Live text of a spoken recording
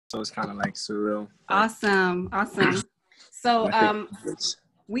so it's kind of like surreal. Awesome. So It's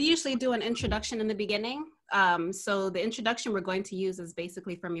we usually do an introduction in the beginning. So the introduction we're going to use is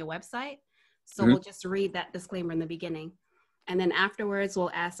basically from your website. So we'll just read that disclaimer in the beginning. And then afterwards,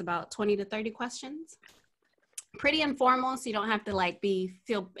 we'll ask about 20 to 30 questions. Pretty informal, so you don't have to like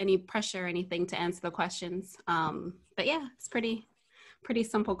feel any pressure or anything to answer the questions. But yeah, it's pretty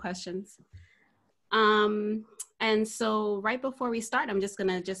simple questions. And so right before we start, I'm just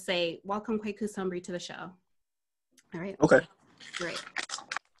gonna say, welcome Kweku Sumbry to the show. All right. okay. Great.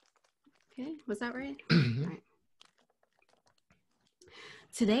 Okay, was that right? Mm-hmm. All right.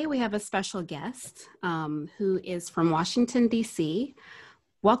 Today we have a special guest who is from Washington, D.C.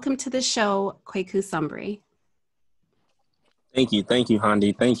 Welcome to the show, Kweku Sumbry. Thank you,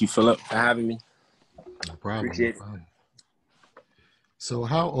 Handi. Thank you, Philip, for having me. No problem. Appreciate no problem. So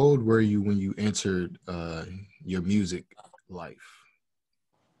how old were you when you entered your music life?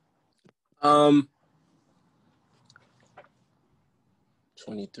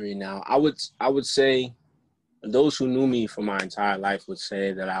 23 now. I would say those who knew me for my entire life would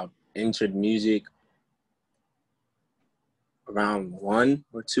say that I entered music around 1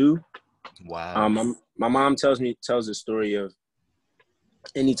 or 2. Wow. My mom tells the story of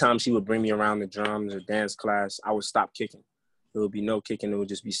anytime she would bring me around the drums or dance class, I would stop kicking. There would be no kicking. It would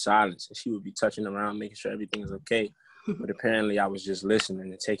just be silence. And she would be touching around, making sure everything is okay. But apparently I was just listening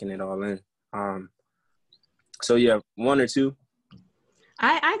and taking it all in. So yeah, 1 or 2.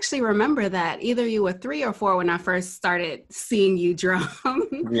 I actually remember that either you were 3 or 4 when I first started seeing you drum.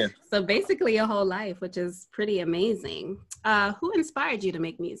 Yeah. So basically your whole life, which is pretty amazing. Who inspired you to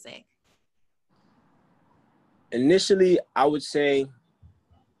make music? Initially, I would say,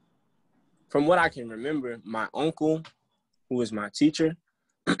 from what I can remember, my uncle, who was my teacher,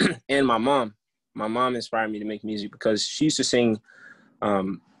 and my mom. My mom inspired me to make music because she used to sing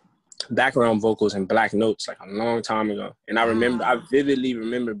background vocals and black notes like a long time ago. And I vividly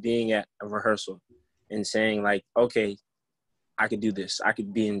remember being at a rehearsal and saying like, okay, I could do this. I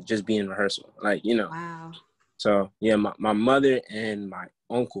could be in rehearsal. Like, you know. Wow. So yeah, my mother and my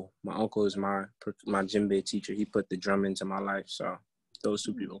uncle is my djembe teacher. He put the drum into my life. So those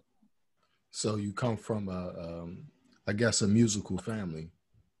 2 people. So you come from I guess a musical family.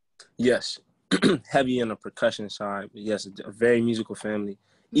 Yes. Heavy on the percussion side, but yes, a very musical family.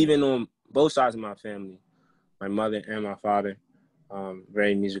 Even on both sides of my family, my mother and my father,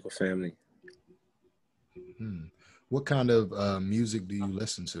 very musical family. What kind of music do you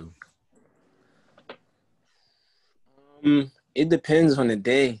listen to? It depends on the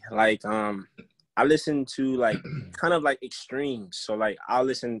day. Like, I listen to like kind of like extremes. So like I'll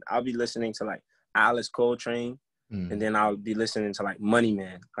be listening to like Alice Coltrane, and then I'll be listening to like Money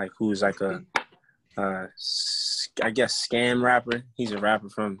Man, like who's like a I guess scam rapper. He's a rapper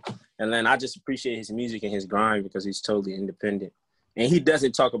from Atlanta. I just appreciate his music and his grind because he's totally independent. And he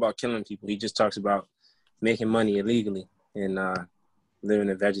doesn't talk about killing people. He just talks about making money illegally and living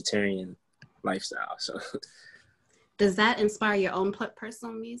a vegetarian lifestyle. So Does that inspire your own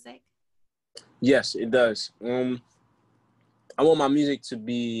personal music? yes, it does. I want my music to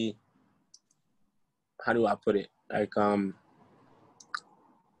be, how do I put it? Like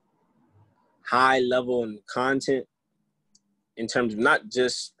high level in content in terms of not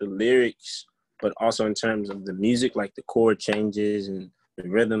just the lyrics, but also in terms of the music, like the chord changes and the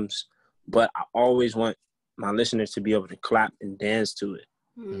rhythms. But I always want my listeners to be able to clap and dance to it.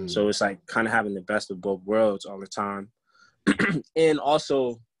 So it's like kind of having the best of both worlds all the time. And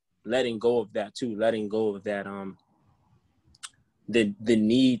also letting go of that too, the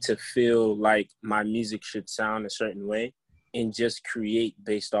need to feel like my music should sound a certain way and just create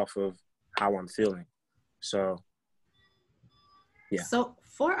based off of how I'm feeling. So, yeah. So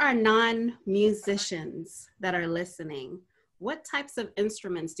for our non-musicians that are listening, what types of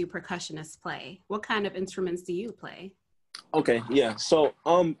instruments do percussionists play? What kind of instruments do you play? Okay, yeah. So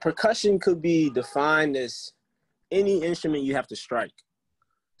percussion could be defined as any instrument you have to strike.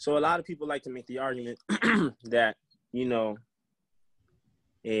 So a lot of people like to make the argument that, you know,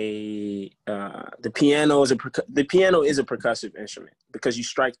 the piano is a percussive instrument because you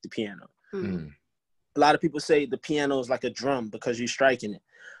strike the piano. A lot of people say the piano is like a drum because you're striking it.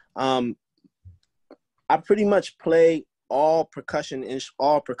 I pretty much play all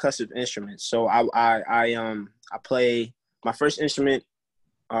percussive instruments. So I play, my first instrument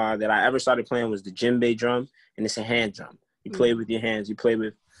that I ever started playing was the djembe drum, and it's a hand drum. You play with your hands. You play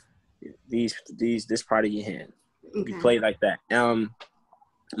with this part of your hand. Okay. You play like that.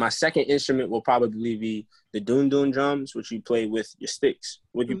 My second instrument will probably be the dun drums, which you play with your sticks.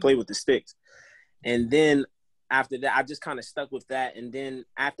 You play with the sticks. And then after that, I just kind of stuck with that. And then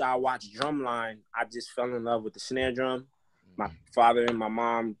after I watched Drumline, I just fell in love with the snare drum. My father and my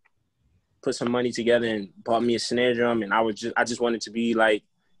mom put some money together and bought me a snare drum, and I just wanted to be like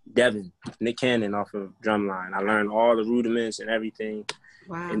Devin, Nick Cannon off of Drumline. I learned all the rudiments and everything.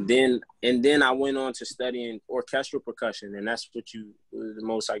 Wow. And then I went on to studying orchestral percussion, and that's the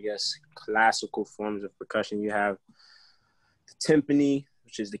most, I guess, classical forms of percussion. You have the timpani,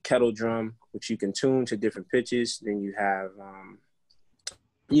 which is the kettle drum, which you can tune to different pitches. Then you have,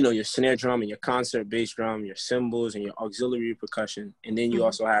 your snare drum and your concert bass drum, your cymbals and your auxiliary percussion. And then you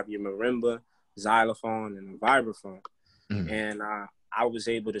also have your marimba, xylophone, and a vibraphone. And I was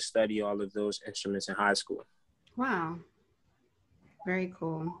able to study all of those instruments in high school. Wow. Very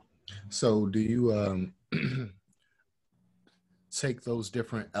cool. So do you take those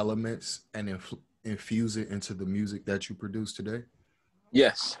different elements and infuse it into the music that you produce today?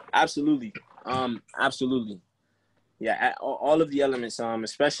 Yes, absolutely. Absolutely. Yeah, all of the elements,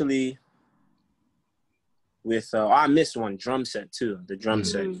 especially with, I missed one, drum set too. The drum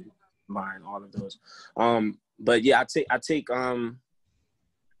set, combine all of those. But yeah, I take the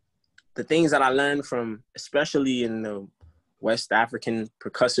things that I learned from, especially in the West African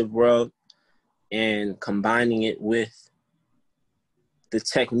percussive world, and combining it with the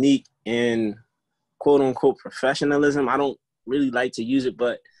technique and quote unquote professionalism. I don't really like to use it,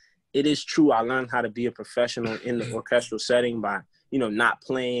 but it is true. I learned how to be a professional in the orchestral setting by, not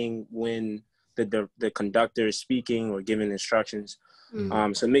playing when the conductor is speaking or giving instructions.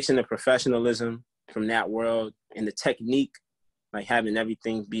 So mixing the professionalism from that world and the technique, like having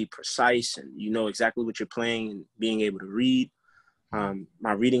everything be precise and you know exactly what you're playing and being able to read,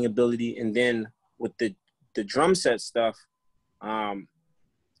 my reading ability. And then with the drum set stuff, kind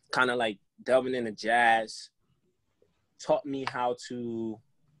of like delving into jazz, taught me how to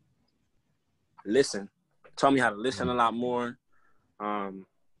listen. Taught me how to listen a lot more,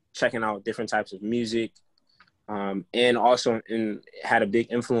 checking out different types of music, and also had a big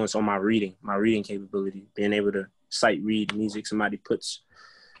influence on my reading capability, being able to sight read music. Somebody puts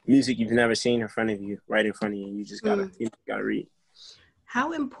music you've never seen in front of you, right in front of you, and you just gotta read.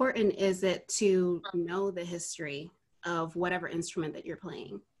 How important is it to know the history of whatever instrument that you're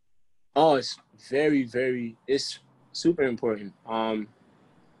playing? Oh, it's very, very, it's super important.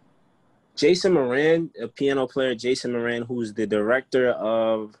 Jason Moran, a piano player, Jason Moran, who's the director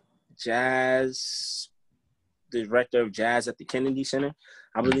of jazz at the Kennedy Center,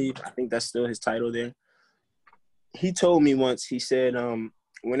 I believe. I think that's still his title there. He told me once, he said,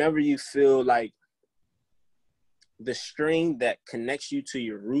 whenever you feel like the string that connects you to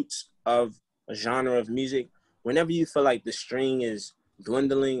your roots of a genre of music, whenever you feel like the string is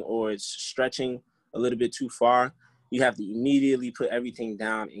dwindling or it's stretching a little bit too far, you have to immediately put everything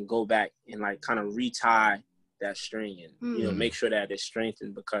down and go back and like kind of retie that string and make sure that it's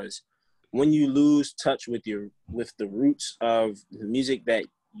strengthened, because when you lose touch with the roots of the music that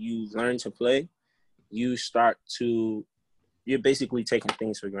you learn to play, you're basically taking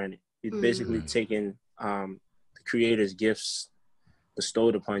things for granted. You're basically taking the creator's gifts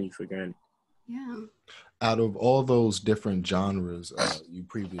bestowed upon you for granted. Yeah. Out of all those different genres you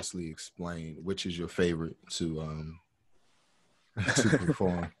previously explained, which is your favorite to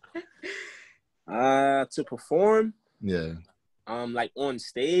perform? To perform? Yeah. Like on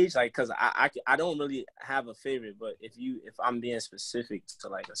stage, like, cause I don't really have a favorite, but if I'm being specific to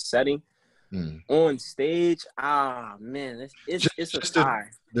like a setting, on stage, man, it's a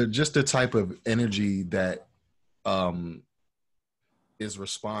tie. Just the type of energy that is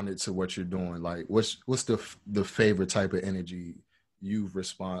responded to what you're doing. Like what's the favorite type of energy you've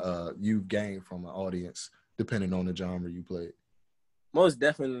gained from an audience depending on the genre you play? Most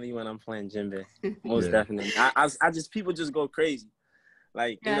definitely when I'm playing djembe. Most definitely. People just go crazy.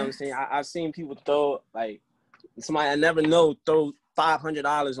 Like, you know what I'm saying? I've seen people throw, like, somebody I never know throw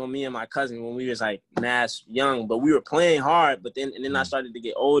 $500 on me and my cousin when we was like mass young, but we were playing hard. But then I started to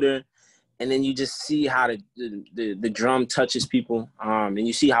get older, and then you just see how the drum touches people, and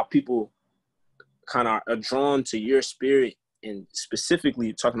you see how people kind of are drawn to your spirit, and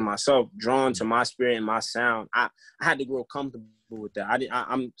specifically talking to myself, drawn to my spirit and my sound. I had to grow comfortable with that.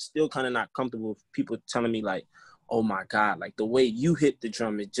 I'm still kind of not comfortable with people telling me like, oh my God, like the way you hit the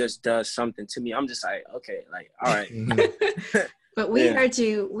drum, it just does something to me. I'm just like, okay, like, all right. But we heard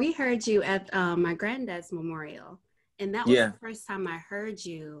you at my granddad's memorial. And that was the first time I heard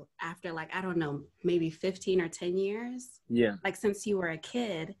you after like, I don't know, maybe 15 or 10 years. Yeah. Like since you were a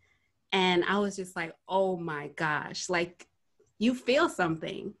kid. And I was just like, oh my gosh, like you feel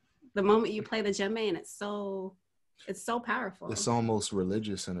something the moment you play the djembe, and it's so It's so powerful. It's almost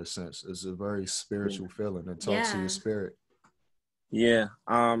religious in a sense. It's a very spiritual feeling. It talks to your spirit. Yeah.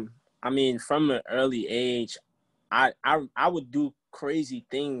 I mean, from an early age, I would do crazy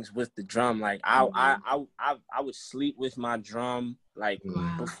things with the drum. Like I would sleep with my drum. Like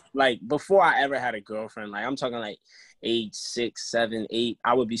before I ever had a girlfriend. Like I'm talking like age 6, 7, 8.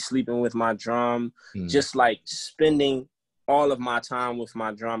 I would be sleeping with my drum, just like spending all of my time with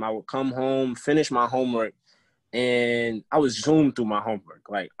my drum. I would come home, finish my homework, and I would zoom through my homework.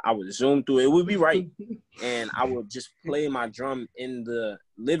 Like I would zoom through it. It would be right, and I would just play my drum in the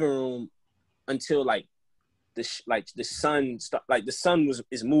living room until like the sun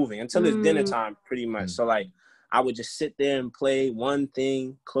is moving until it's dinner time, pretty much. So like I would just sit there and play one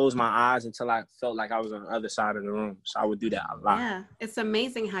thing, close my eyes until I felt like I was on the other side of the room. So I would do that a lot. Yeah, it's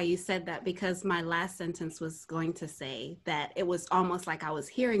amazing how you said that, because my last sentence was going to say that it was almost like I was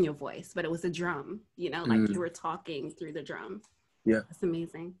hearing your voice, but it was a drum, you know, like you were talking through the drum. Yeah. It's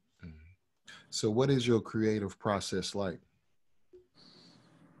amazing. So what is your creative process like?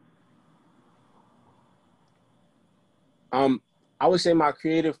 I would say my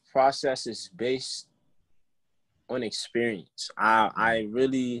creative process is based on experience. I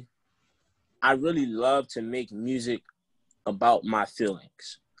really love to make music about my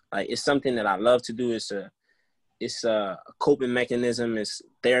feelings. Like it's something that I love to do. It's a coping mechanism. It's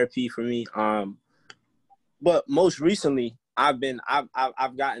therapy for me. But most recently, I've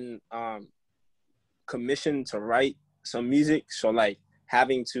gotten commissioned to write some music. So like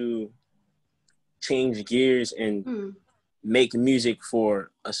having to change gears and make music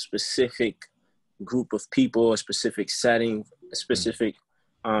for a specific group of people, a specific setting, a specific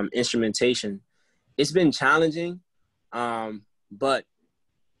instrumentation. It's been challenging, but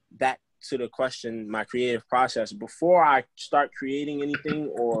back to the question, my creative process, before I start creating anything,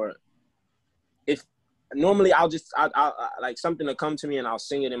 or if normally I'll like something to come to me and I'll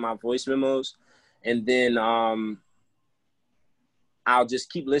sing it in my voice memos, and then I'll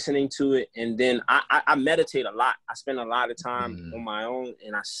just keep listening to it. And then I meditate a lot. I spend a lot of time on my own,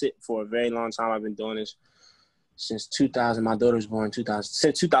 and I sit for a very long time. I've been doing this since 2000. My daughter was born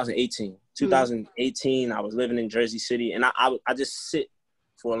since 2018. 2018, I was living in Jersey City, and I just sit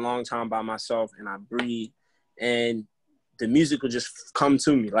for a long time by myself, and I breathe, and the music will just come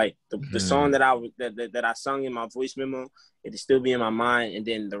to me. Like the song that I sung in my voice memo, it'll still be in my mind, and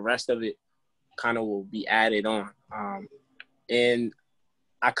then the rest of it kind of will be added on. And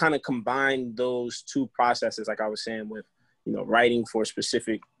I kind of combine those two processes, like I was saying, with, you know, writing for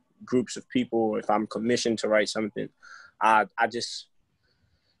specific groups of people, or if I'm commissioned to write something, I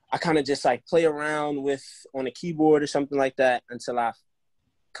kind of just like play around with on a keyboard or something like that until I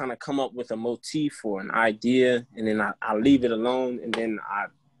kind of come up with a motif or an idea, and then I leave it alone, and then I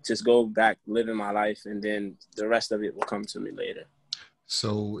just go back living my life, and then the rest of it will come to me later.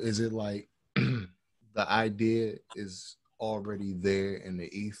 So is it like the idea is already there in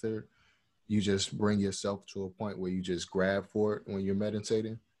the ether? You just bring yourself to a point where you just grab for it when you're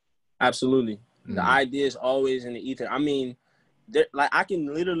meditating? Absolutely. The idea is always in the ether. I mean, like I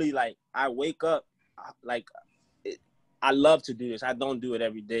can literally, like, I wake up, like, I love to do this. I don't do it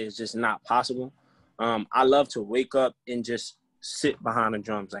every day. It's just not possible. I love to wake up and just sit behind the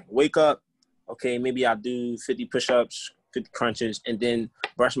drums. Like, wake up, okay, maybe I'll do 50 push-ups, 50 crunches, and then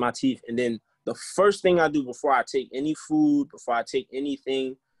brush my teeth. And then the first thing I do before I take any food, before I take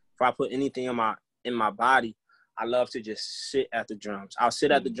anything, before I put anything in my body, I love to just sit at the drums. I'll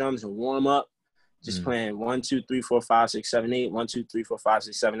sit at the drums and warm up, just playing 1, 2, 3, 4, 5, 6, 7, 8, 1, 2, 3, 4, 5,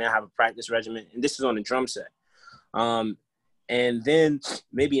 6, 7, 8. I have a practice regimen, and this is on the drum set. And then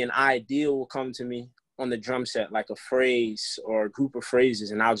maybe an idea will come to me on the drum set, like a phrase or a group of phrases,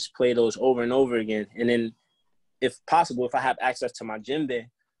 and I'll just play those over and over again. And then, if possible, if I have access to my djembe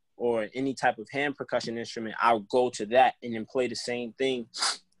or any type of hand percussion instrument, I'll go to that and then play the same thing,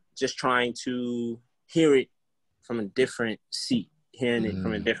 just trying to hear it from a different seat, hearing it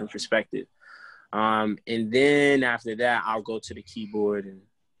from a different perspective. And then after that, I'll go to the keyboard and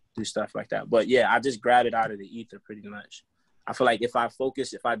do stuff like that. But yeah, I just grab it out of the ether pretty much. I feel like if I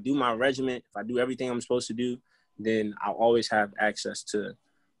focus, if I do my regiment, if I do everything I'm supposed to do, then I'll always have access to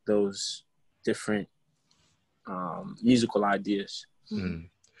those different musical ideas.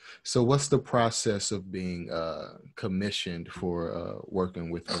 So what's the process of being commissioned for working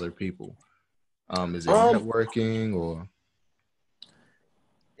with other people? Is it networking, or?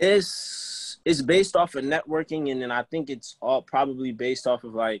 It's based off of networking, and then I think it's all probably based off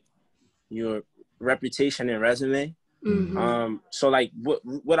of like your reputation and resume. So like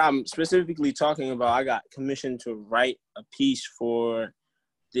what I'm specifically talking about, I got commissioned to write a piece for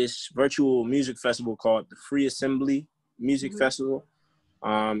this virtual music festival called the Free Assembly Music Festival,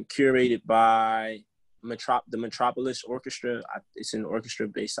 curated by the Metropolis Orchestra. It's an orchestra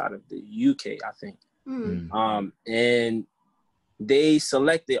based out of the UK, I think. And they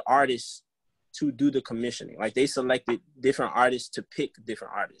selected artists to do the commissioning. Like, they selected different artists to pick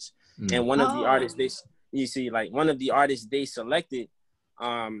different artists. And one of the artists one of the artists they selected,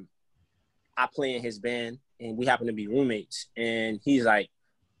 I play in his band, and we happen to be roommates. And he's like,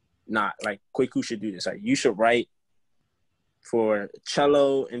 nah, like, Kweku should do this. Like, you should write for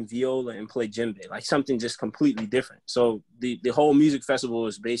cello and viola and play djembe, like something just completely different. So the whole music festival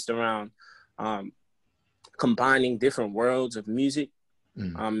is based around combining different worlds of music,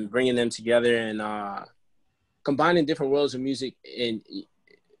 bringing them together, and combining different worlds of music and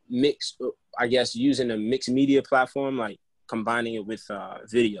mix, I guess, using a mixed media platform, like combining it with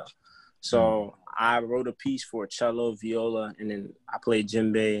video. So I wrote a piece for cello, viola, and then I played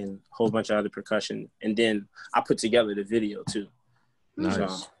djembe and a whole bunch of other percussion. And then I put together the video too. Nice.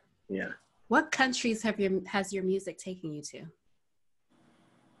 So, yeah. What countries has your music taken you to?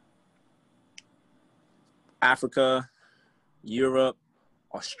 Africa, Europe,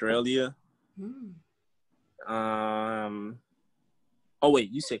 Australia. Oh wait,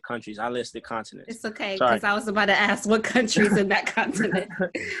 you said countries. I listed continents. It's okay, because I was about to ask what countries in that continent.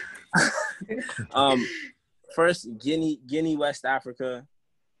 First, Guinea, West Africa,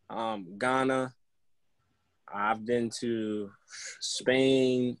 Ghana. I've been to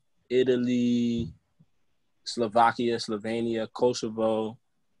Spain, Italy, Slovakia, Slovenia, Kosovo,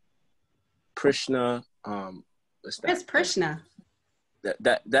 Pristina. Where's Pristina?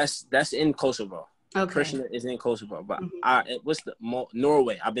 That's in Kosovo. Okay. Pristina is in Kosovo, but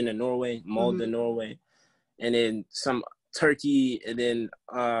Norway. I've been to Norway, Molde, Norway, and then some Turkey, and then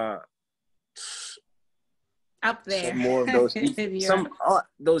up there. Some more of those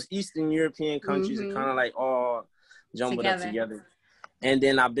those Eastern European countries are kind of like all jumbled up together. And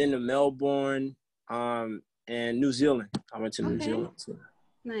then I've been to Melbourne, and New Zealand. I went to New Zealand too.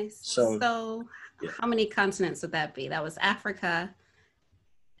 Nice. So how many continents would that be? That was Africa,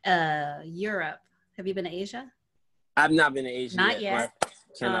 Europe. Have you been to Asia? I've not been to Asia Not yet.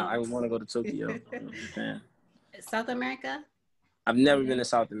 I want to go to Tokyo. South America? I've never been to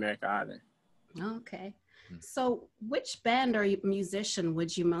South America either. Okay. So which band or musician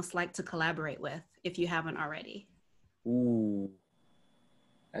would you most like to collaborate with if you haven't already? Ooh,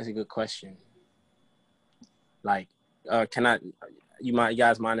 that's a good question. Like, you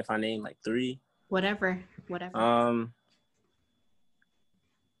guys mind if I name like 3? Whatever.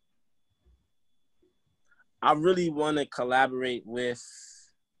 I really want to collaborate with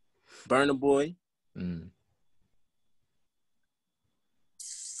Burna Boy.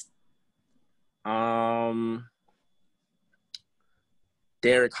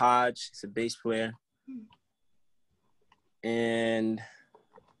 Derek Hodge, he's a bass player. And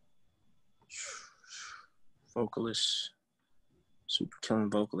vocalist, super killing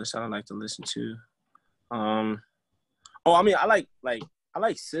vocalist I like to listen to. I like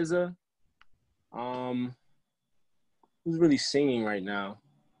SZA. Who's really singing right now?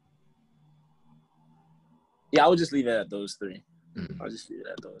 Yeah, I would just leave it at those 3. I'll just leave it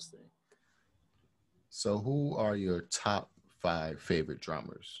at those 3. So who are your top 5 favorite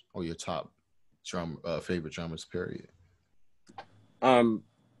drummers, or your top favorite drummers, period? I'll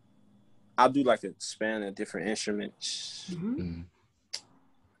do like a span of different instruments.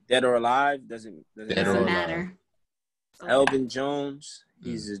 Dead or alive, doesn't matter. Elvin Jones,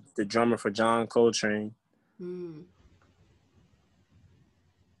 he's the drummer for John Coltrane.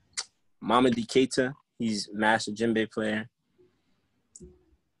 Mahiri Keita, he's master djembe player.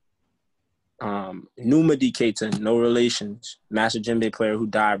 Numa Keita, no relations, master djembe player who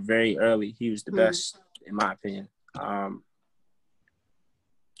died very early. He was the best, in my opinion.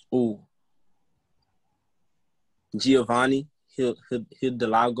 Giovanni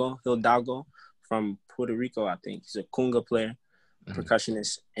Hidalgo from Puerto Rico, I think. He's a conga player,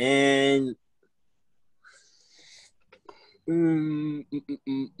 percussionist. And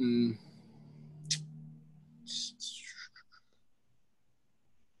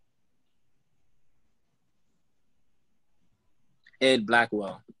Ed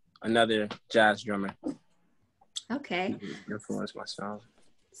Blackwell, another jazz drummer. Okay. Influenced my sound.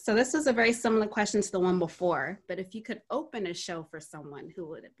 So this is a very similar question to the one before, but if you could open a show for someone, who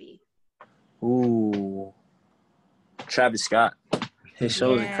would it be? Ooh, Travis Scott. His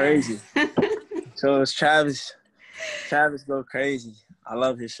shows are crazy. So it's Travis go crazy. I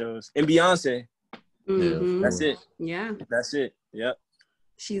love his shows. And Beyonce. That's it. Yeah. That's it. Yep.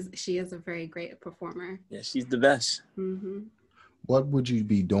 She is a very great performer. Yeah, she's the best. what would you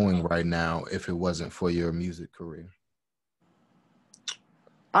be doing right now if it wasn't for your music career?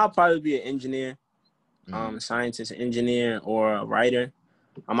 I'll probably be an engineer, scientist, engineer, or a writer.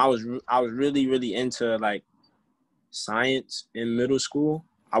 I was really into like science in middle school.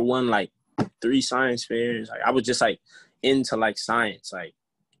 I won like 3 science fairs. Like I was just like into like science, like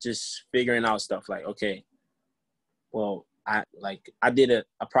just figuring out stuff. Like, okay, well, I did a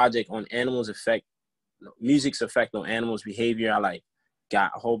project on music's effect on animals' behavior. I like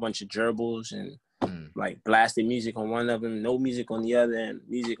got a whole bunch of gerbils and like blasted music on one of them, no music on the other, and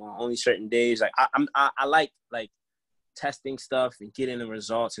music on only certain days. Like I like testing stuff and getting the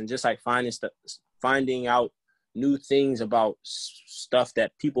results and just like finding out new things about stuff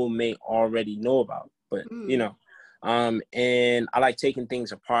that people may already know about. But you know, and I like taking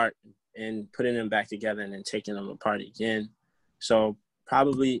things apart and putting them back together and then taking them apart again. So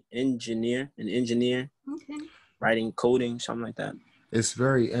probably an engineer, writing, coding, something like that. It's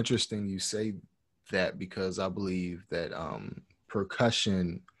very interesting you say that, because I believe that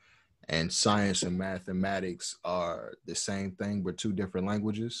percussion and science and mathematics are the same thing, but 2 different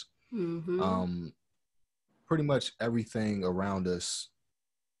languages. Pretty much everything around us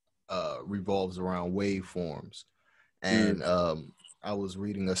revolves around waveforms. And I was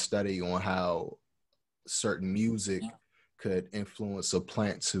reading a study on how certain music could influence a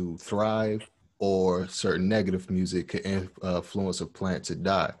plant to thrive, or certain negative music could influence a plant to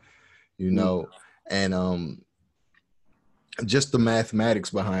die, you know. And just the mathematics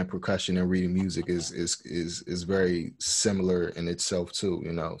behind percussion and reading music is very similar in itself too,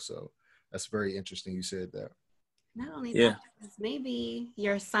 you know. So that's very interesting you said that. Not only that, maybe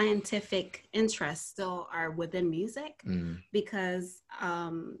your scientific interests still are within music, because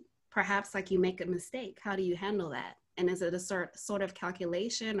perhaps like you make a mistake. How do you handle that? And is it a sort of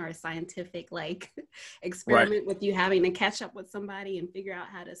calculation or a scientific like experiment with you having to catch up with somebody and figure out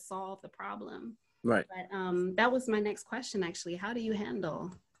how to solve the problem? Right. But that was my next question, actually. How do you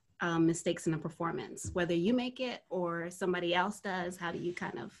handle mistakes in a performance? Whether you make it or somebody else does, how do you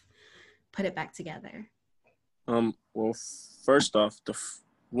kind of put it back together? Well, first off,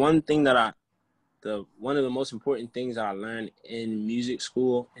 one of the most important things I learned in music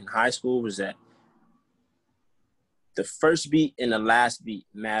school, in high school, was that the first beat and the last beat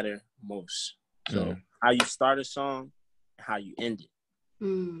matter most. So how you start a song and how you end it.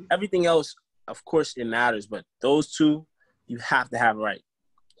 Everything else, of course, it matters, but those 2, you have to have right.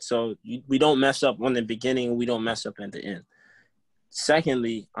 So we don't mess up on the beginning, we don't mess up at the end.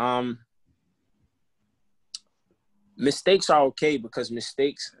 Secondly, mistakes are okay, because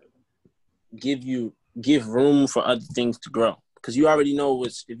mistakes give room for other things to grow. Because you already know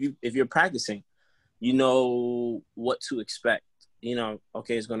if you're practicing, you know what to expect. You know,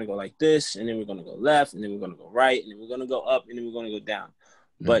 okay, it's gonna go like this, and then we're gonna go left, and then we're gonna go right, and then we're gonna go up, and then we're gonna go down.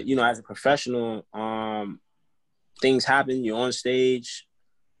 But you know, as a professional, things happen. You're on stage.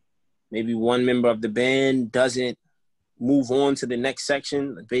 Maybe one member of the band doesn't move on to the next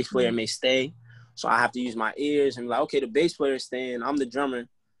section. The bass player may stay. So I have to use my ears and be like, okay, the bass player is staying. I'm the drummer.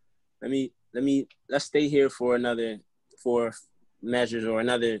 Let's stay here for another 4 measures or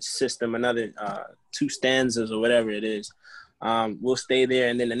another system, another 2 stanzas or whatever it is. We'll stay there,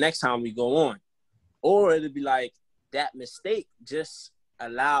 and then the next time we go on. Or it'll be like that mistake just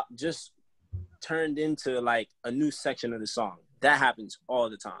turned into like a new section of the song. That happens all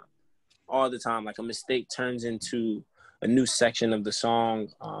the time. Like a mistake turns into a new section of the song,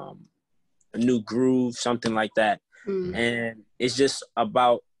 a new groove, something like that. And it's just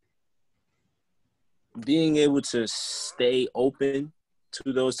about being able to stay open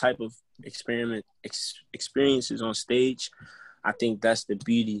to those type of experiences on stage. I think that's the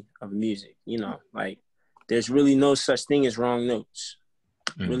beauty of music. You know, like there's really no such thing as wrong notes.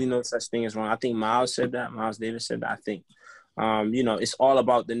 Really no such thing as wrong. I think Miles Davis said that, I think. You know, it's all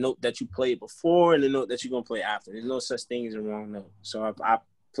about the note that you played before and the note that you're going to play after. There's no such thing as a wrong note. So if I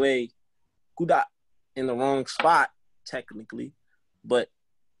play kuda in the wrong spot, technically, but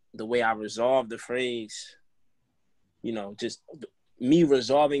the way I resolve the phrase, you know, just me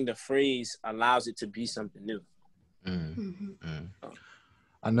resolving the phrase allows it to be something new.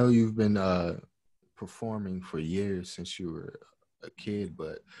 I know you've been performing for years, since you were a kid,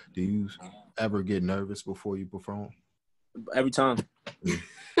 but do you ever get nervous before you perform? Every time.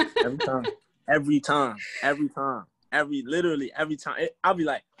 Literally every time. I'll be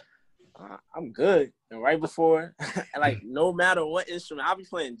like, I'm good. And right before, like, no matter what instrument, I'll be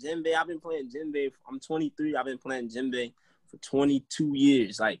playing djembe. I've been playing djembe. I'm 23. I've been playing djembe for 22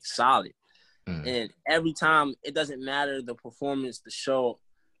 years, like solid. And every time, it doesn't matter the performance, the show.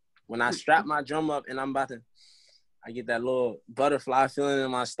 When I strap my drum up and I'm about to, I get that little butterfly feeling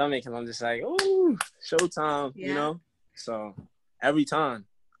in my stomach, and I'm just like, ooh, showtime, you know? So every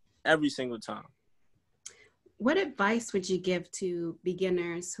single time. What advice would you give to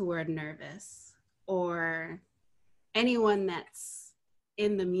beginners who are nervous, or anyone that's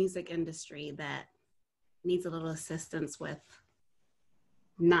in the music industry that needs a little assistance with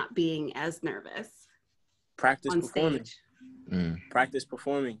not being as nervous? Practice on performing. Stage. Practice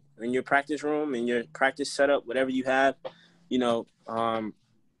performing in your practice room, in your practice setup, whatever you have, you know,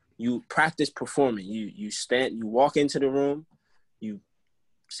 you practice performing. You walk into the room, you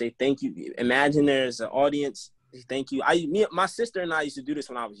say thank you. Imagine there's an audience. Thank you. My sister and I used to do this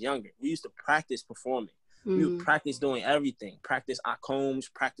when I was younger. We used to practice performing. We would practice doing everything. Practice our combs,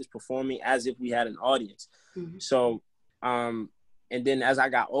 practice performing as if we had an audience. So, and then as I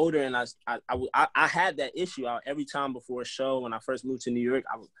got older, and I had that issue every time before a show. When I first moved to New York,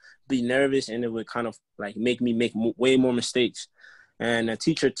 I would be nervous, and it would kind of like make me make way more mistakes. And a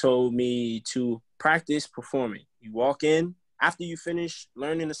teacher told me to practice performing. You walk in, after you finish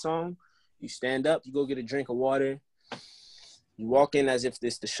learning the song, you stand up, you go get a drink of water. You walk in as if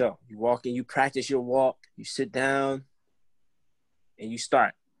this is the show. You walk in, you practice your walk, you sit down, and you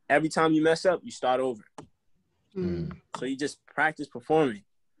start. Every time you mess up, you start over. So you just practice performing.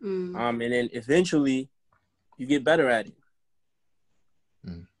 And then eventually you get better at it.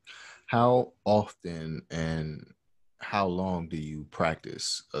 How often and how long do you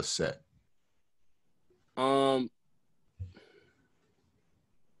practice a set?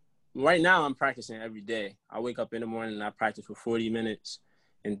 Right now I'm practicing every day. I wake up in the morning and I practice for 40 minutes.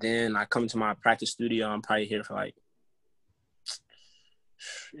 And then I come to my practice studio. I'm probably here for like,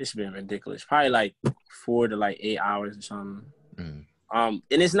 it's been ridiculous. Probably like 4 to 8 hours or something. And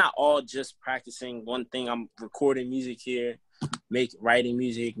it's not all just practicing one thing. I'm recording music here, writing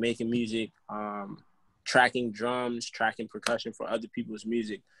music, making music, tracking drums, tracking percussion for other people's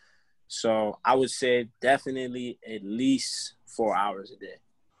music. So I would say definitely at least 4 hours a day.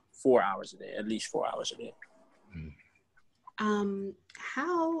 4 hours a day, at least 4 hours a day.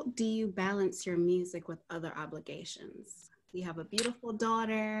 How do you balance your music with other obligations? You have a beautiful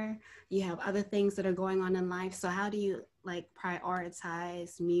daughter, you have other things that are going on in life. So how do you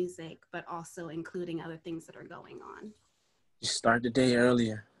prioritize music, but also including other things that are going on? Just start the day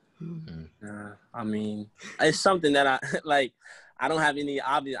earlier. I mean, it's something that I don't have any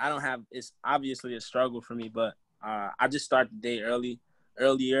it's obviously a struggle for me, but I just start the day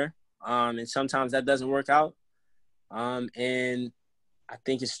earlier. And sometimes that doesn't work out. And I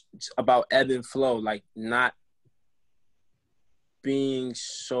think it's about ebb and flow, like not being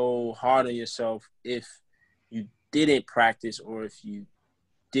so hard on yourself if you didn't practice or if you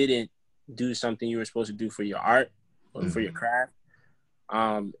didn't do something you were supposed to do for your art or for your craft.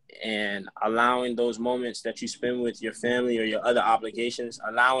 And allowing those moments that you spend with your family or your other obligations,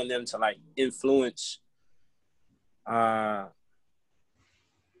 allowing them to influence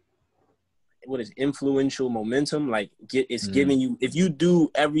what is influential momentum. It's giving you, if you do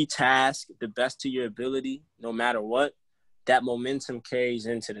every task the best to your ability, no matter what, that momentum carries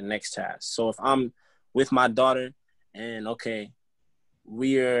into the next task. So if I'm with my daughter and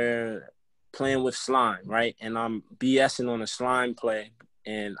we're playing with slime, right? And I'm BSing on a slime play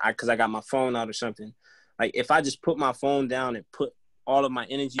and cause I got my phone out or something. Like if I just put my phone down and put all of my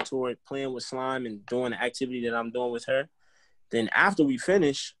energy toward playing with slime and doing the activity that I'm doing with her, then after we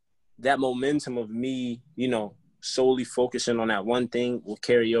finish, that momentum of me, solely focusing on that one thing will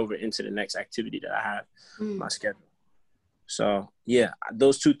carry over into the next activity that I have in my schedule. So yeah,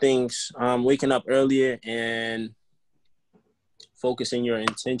 those two things, waking up earlier and focusing your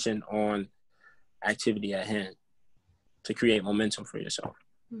intention on activity at hand to create momentum for yourself.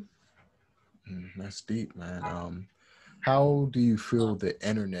 That's deep, man. How do you feel the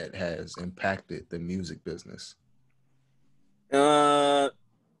internet has impacted the music business?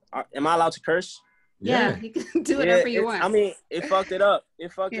 Am I allowed to curse? Yeah, you can do whatever you want. I mean, it fucked it up.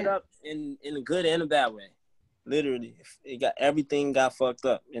 It fucked it up in a good and a bad way. Literally, everything got fucked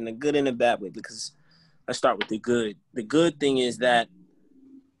up in a good and a bad way. Because let's start with the good. The good thing is that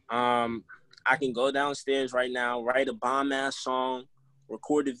I can go downstairs right now, write a bomb ass song,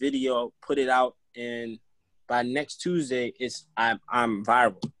 record a video, put it out, and by next Tuesday, I'm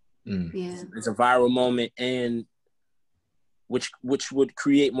viral. It's a viral moment, and which would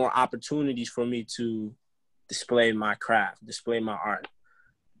create more opportunities for me to display my craft, display my art.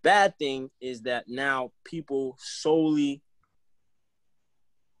 Bad thing is that now people solely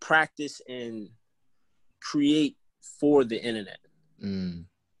practice and create for the internet.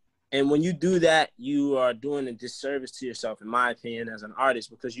 And when you do that, you are doing a disservice to yourself, in my opinion, as an artist,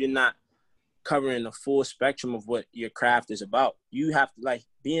 because you're not covering the full spectrum of what your craft is about. You have to, like,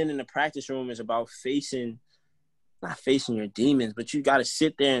 being in the practice room is about not facing your demons, but you got to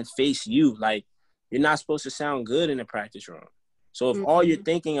sit there and face you. Like, you're not supposed to sound good in the practice room. So if all you're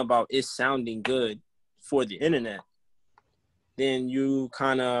thinking about is sounding good for the internet, then you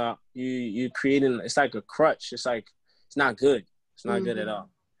kind of, you creating, it's like a crutch. It's like, it's not good. It's not good at all.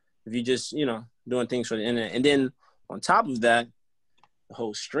 If you just, you know, doing things for the internet. And then on top of that, the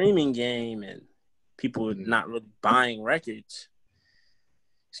whole streaming game and people not really buying records,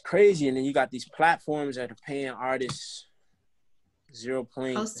 it's crazy. And then you got these platforms that are paying artists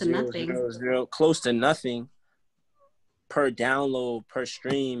close to nothing. Close to nothing per download, per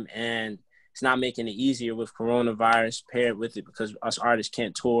stream. And it's not making it easier with coronavirus paired with it, because us artists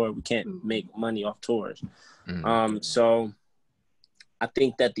can't tour. We can't make money off tours. So I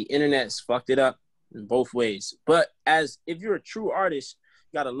think that the internet's fucked it up in both ways. But if you're a true artist,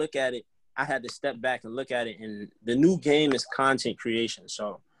 you got to look at it. I had to step back and look at it. And the new game is content creation.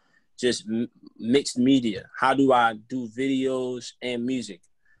 So just mixed media. How do I do videos and music?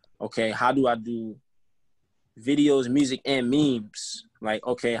 Okay, how do I do videos, music, and memes? Like,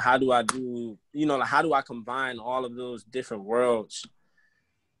 okay, how do I do, you know, like, how do I combine all of those different worlds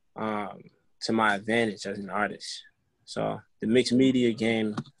to my advantage as an artist? So the mixed media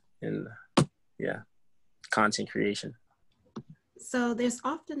game and, content creation. So there's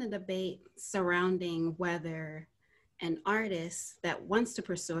often a debate surrounding whether an artist that wants to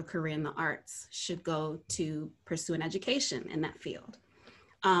pursue a career in the arts should go to pursue an education in that field.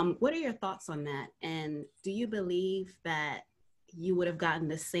 What are your thoughts on that? And do you believe that you would have gotten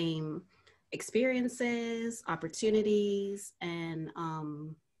the same experiences, opportunities, and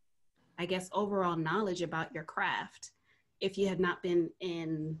I guess overall knowledge about your craft if you had not been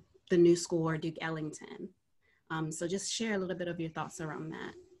in the New School or Duke Ellington? So just share a little bit of your thoughts around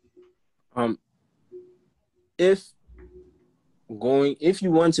that. If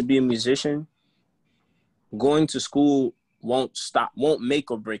you want to be a musician, going to school won't make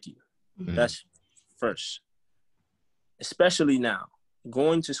or break you. That's first. Especially now,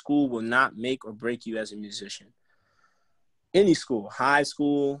 going to school will not make or break you as a musician. Any school, high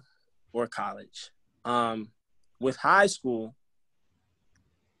school or college. With high school,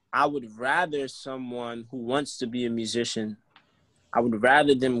 I would rather someone who wants to be a musician, I would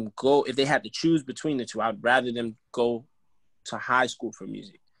rather them go, if they had to choose between the two, I'd rather them go to high school for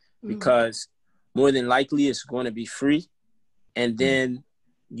music, because more than likely it's going to be free. And then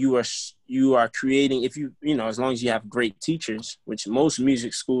you are creating, if you know, as long as you have great teachers, which most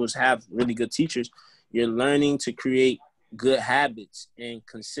music schools have really good teachers, you're learning to create good habits and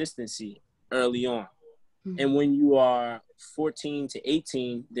consistency early on. And when you are 14 to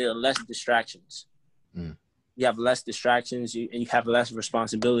 18, there are less distractions. You have less distractions, and you have less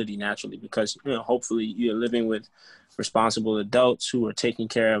responsibility naturally, because, you know, hopefully you're living with responsible adults who are taking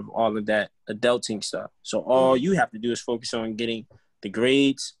care of all of that adulting stuff. So all you have to do is focus on getting the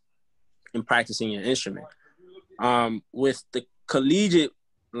grades and practicing your instrument. With the collegiate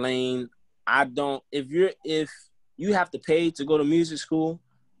lane, if you have to pay to go to music school,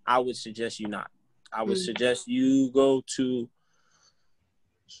 I would suggest you not. I would suggest you go to,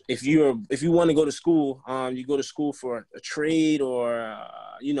 if you want to go to school, you go to school for a trade, or,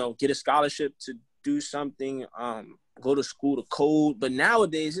 you know, get a scholarship to do something, go to school to code. But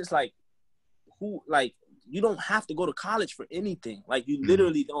nowadays it's like, you don't have to go to college for anything. Like, you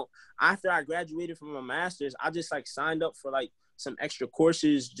literally don't. After I graduated from my master's, I just like signed up for like some extra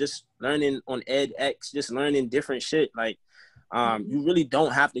courses, just learning on edX, just learning different shit. Like, you really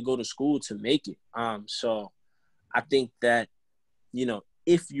don't have to go to school to make it. So I think that, you know,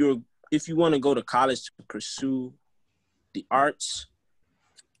 if you want to go to college to pursue the arts,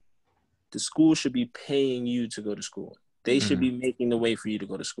 the school should be paying you to go to school. They should be making the way for you to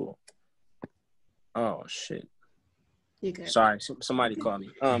go to school. Oh shit. You good? Sorry, somebody called me.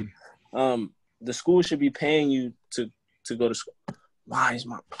 The school should be paying you to go to school. Why is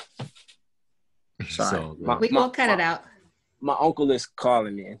my? Sorry, we will cut it out. My uncle is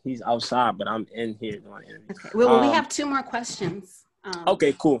calling me, and he's outside, but I'm in here doing an interview. Okay. Well, we have 2 more questions.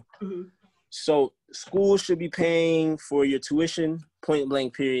 Okay, cool. So school should be paying for your tuition, point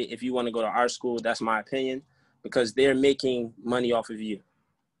blank period. If you want to go to art school, that's my opinion, because they're making money off of you,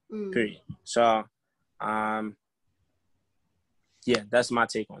 period. So, yeah, that's my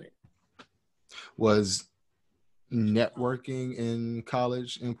take on it. Was networking in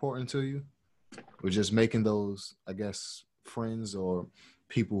college important to you? Or just making those, I guess, friends or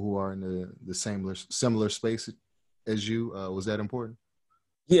people who are in the similar space as you? Was that important?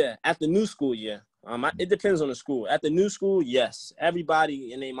 Yeah, at the New School, yeah. It depends on the school. At the new school, yes,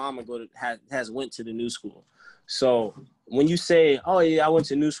 everybody and their mama has went to the new school. So when you say, "Oh yeah, I went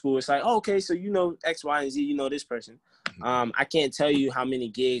to new school," it's like, oh, okay, so you know X, Y, and Z, you know this person. I can't tell you how many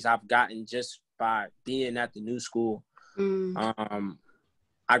gigs I've gotten just by being at the new school.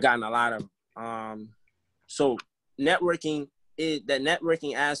 I've gotten a lot of. So networking, that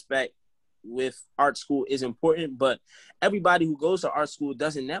networking aspect with art school is important, but everybody who goes to art school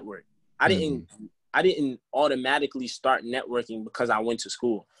doesn't network. I didn't automatically start networking because I went to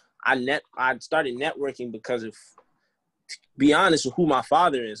school. I started networking because of, to be honest, with who my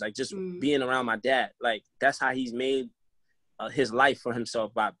father is, like just being around my dad. Like that's how he's made his life for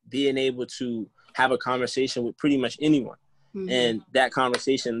himself, by being able to have a conversation with pretty much anyone. And that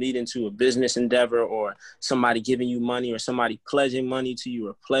conversation leading to a business endeavor, or somebody giving you money, or somebody pledging money to you,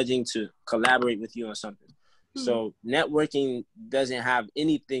 or pledging to collaborate with you on something. So networking doesn't have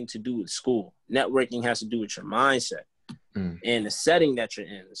anything to do with school. Networking has to do with your mindset and the setting that you're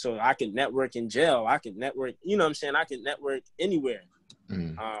in. So I can network in jail. I can network, you know what I'm saying? I can network anywhere.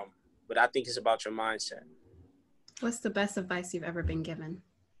 But I think it's about your mindset. What's the best advice you've ever been given?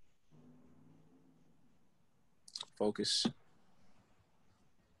 Focus.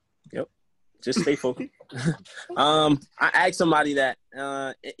 Yep. Just stay focused. I asked somebody that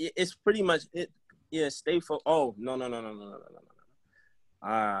it's pretty much it. Yeah, stay focused. Oh, no.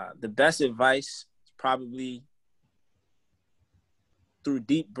 The best advice is probably through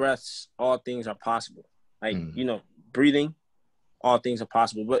deep breaths, all things are possible. Like, you know, breathing, all things are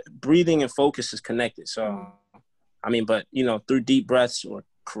possible. But breathing and focus is connected. So, I mean, but, you know, through deep breaths or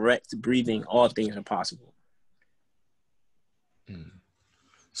correct breathing, all things are possible.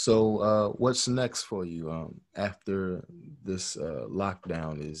 So what's next for you after this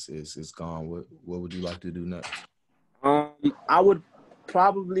lockdown is gone? What would you like to do next? I would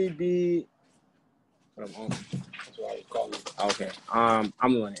probably be. Okay. I'm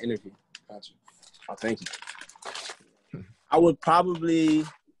doing an interview. Gotcha. Oh, thank you. I would probably,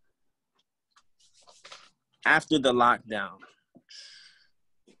 after the lockdown.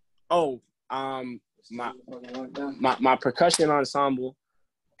 My percussion ensemble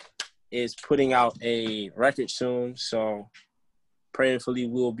is putting out a record soon, so prayerfully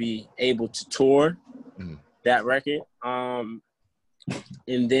we'll be able to tour that record. And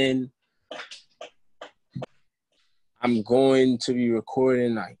then I'm going to be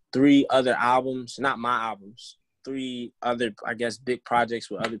recording like 3 other albums, not my albums, 3 other, I guess, big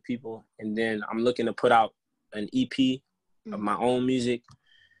projects with other people. And then I'm looking to put out an EP of my own music.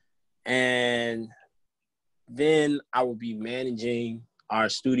 And then I will be managing our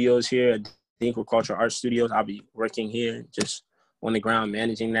studios here at Kweku Cultural Art Studios. I'll be working here, just on the ground,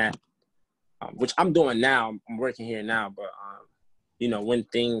 managing that, which I'm doing now. I'm working here now, but, you know, when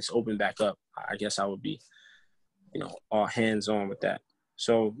things open back up, I guess I would be, you know, all hands-on with that.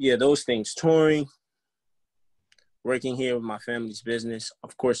 So, yeah, those things, touring, working here with my family's business,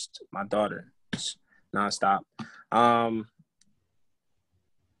 of course, my daughter, nonstop.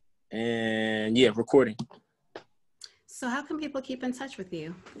 And, yeah, recording. So how can people keep in touch with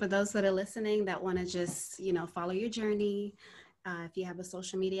you? For those that are listening that want to just, you know, follow your journey, if you have a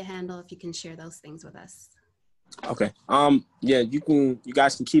social media handle, if you can share those things with us. Okay. Yeah, you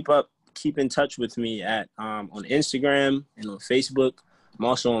guys can keep in touch with me at on Instagram and on Facebook. I'm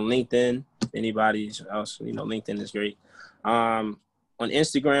also on LinkedIn. If anybody else, you know, LinkedIn is great. On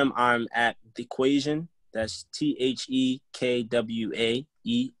Instagram, I'm at Thequasian. That's TheKwayian.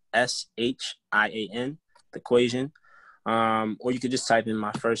 Thequasian. Or you could just type in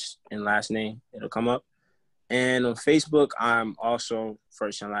my first and last name. It'll come up. And on Facebook, I'm also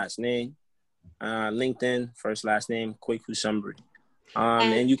first and last name. LinkedIn, first, last name, Kweku Sumbry.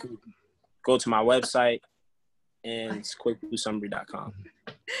 And you can go to my website, and it's kwekusumbry.com.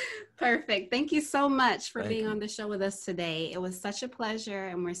 Perfect. Thank you so much for being on the show with us today. It was such a pleasure,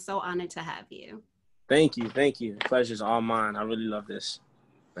 and we're so honored to have you. Thank you. The pleasure's all mine. I really love this.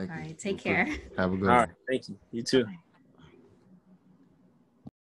 Thank you. All right. Take care. Have a good one. All right. Thank you. You too. Bye.